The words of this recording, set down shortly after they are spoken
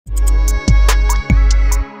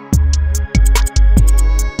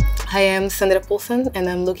I am Sandra Poulson and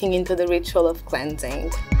I'm looking into the ritual of cleansing.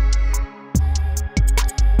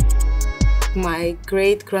 My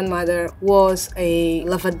great-grandmother was a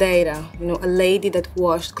lavadeira, a lady that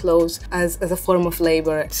washed clothes as a form of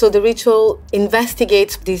labor. So the ritual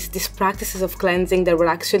investigates these practices of cleansing that were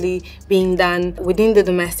actually being done within the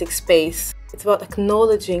domestic space. It's about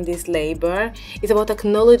acknowledging this labor. It's about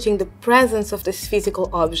acknowledging the presence of these physical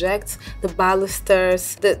objects, the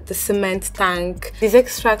balusters, the cement tank. These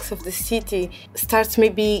extracts of the city starts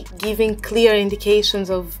maybe giving clear indications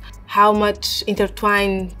of how much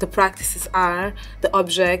intertwined the practices are, the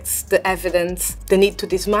objects, the evidence, the need to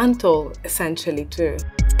dismantle, essentially, too.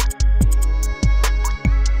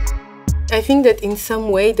 I think that in some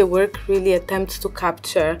way the work really attempts to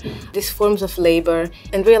capture these forms of labor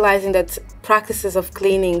and realizing that practices of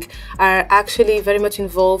cleaning are actually very much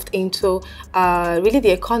involved into really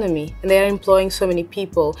the economy, and they are employing so many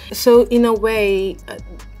people. So in a way,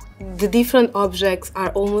 the different objects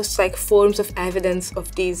are almost like forms of evidence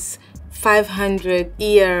of this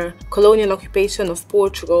 500-year colonial occupation of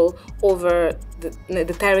Portugal over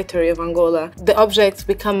the territory of Angola. The objects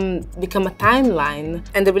become a timeline,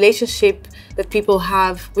 and the relationship that people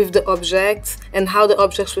have with the objects and how the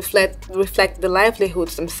objects reflect the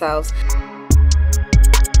livelihoods themselves.